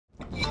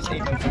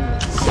ate my finger.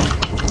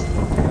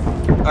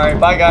 Alright,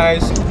 bye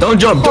guys. Don't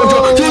jump,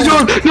 don't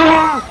jump,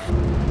 no!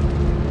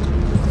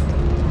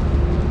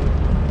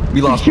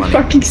 We lost money. Are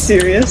you fucking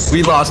serious?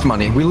 We lost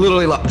money. We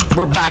literally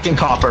we're back in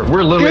copper.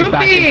 We're literally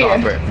back in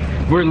copper.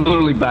 We're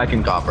literally back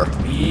in copper.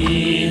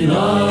 We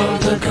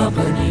love the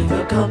company,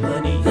 the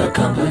company, the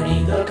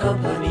company, the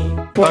company.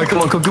 Alright,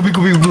 come on, Goopy.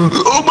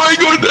 Oh my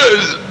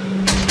goodness!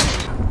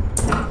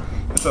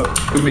 What's up?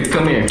 Goopy,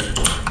 come here.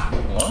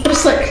 What?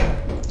 Just like...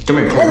 Come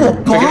here,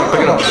 pick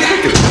it up.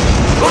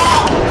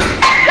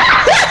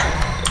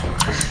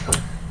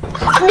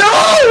 No!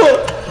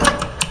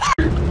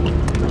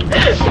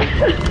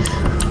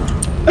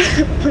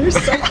 You're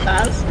so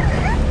fast.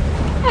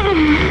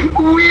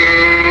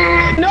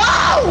 No!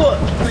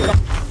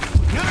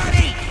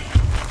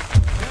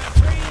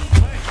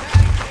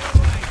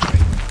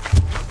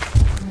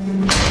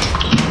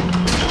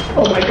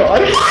 Oh my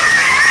god.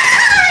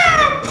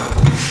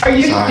 Are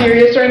you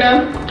serious right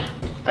now?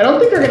 I don't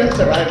think we're gonna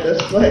survive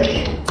this,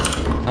 like...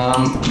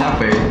 Not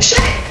fair. Shit!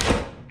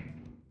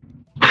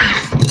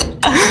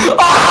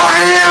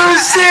 Are you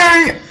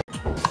serious?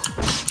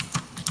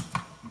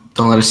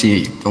 Don't let her see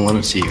you. Don't let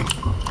her see you.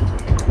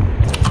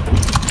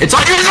 It's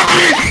on you!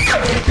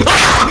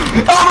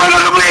 Oh my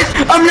god, please!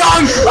 I'm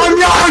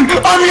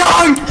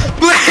young!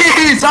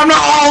 Please! I'm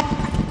not old!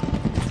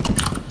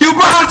 You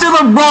brought us to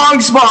the wrong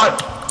spot!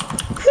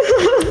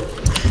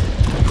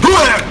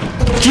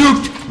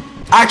 Juked!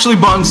 Actually,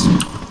 Buns.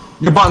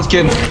 You're Buns,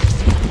 kid.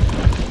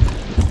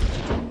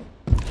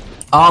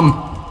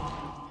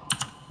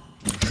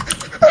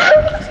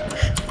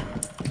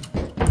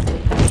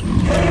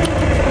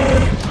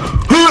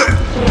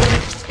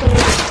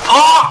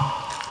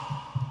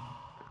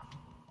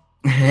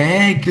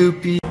 Hey,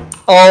 Goopy.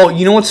 Oh,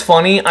 you know what's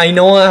funny? I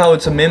know how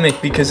it's a mimic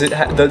because it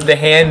the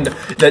hand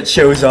that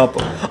shows up.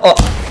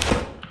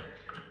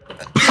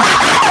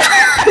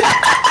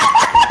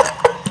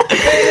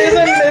 There's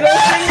a middle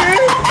finger?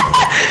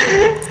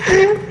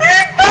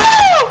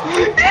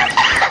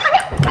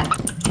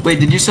 Wait,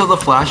 did you sell the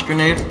flash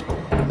grenade?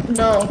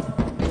 No.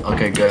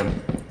 Okay, good.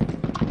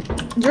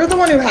 You're the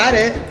one who had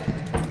it.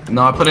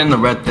 No, I put it in the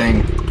red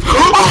thing.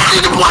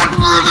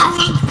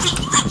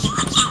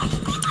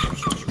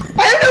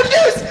 I have no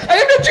juice! I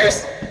have no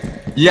juice!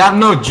 You have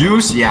no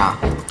juice? Yeah.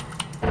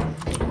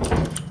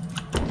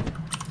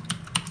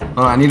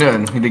 Oh, I need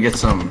to get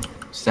some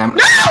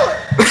stamina. No!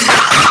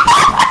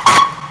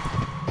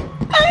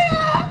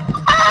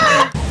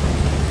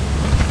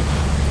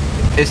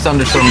 It's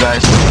thunderstorm,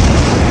 guys.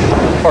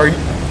 Are you?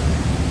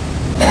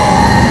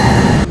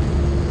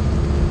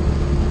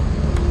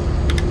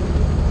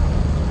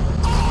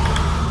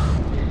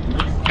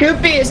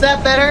 Goopy, is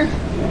that better?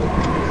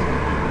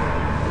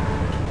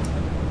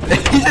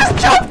 He just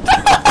jumped.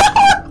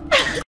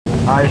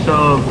 Alright,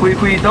 so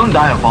Kui, don't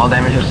die of fall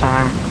damage this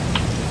time.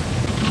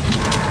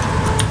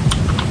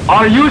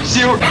 Are you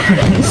serious?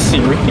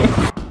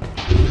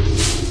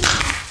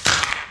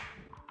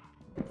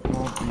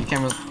 Well, you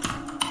can't really...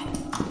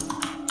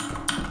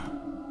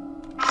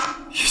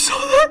 You saw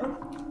that?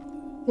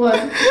 What?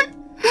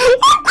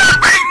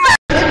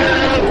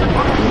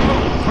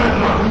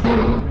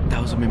 That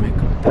was a mimic.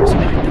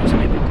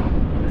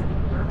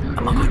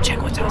 I'm gonna go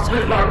check what's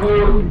outside.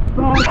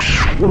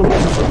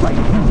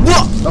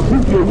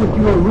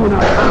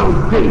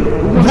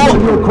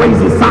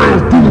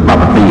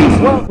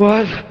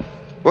 What?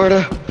 Where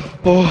the...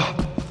 Oh.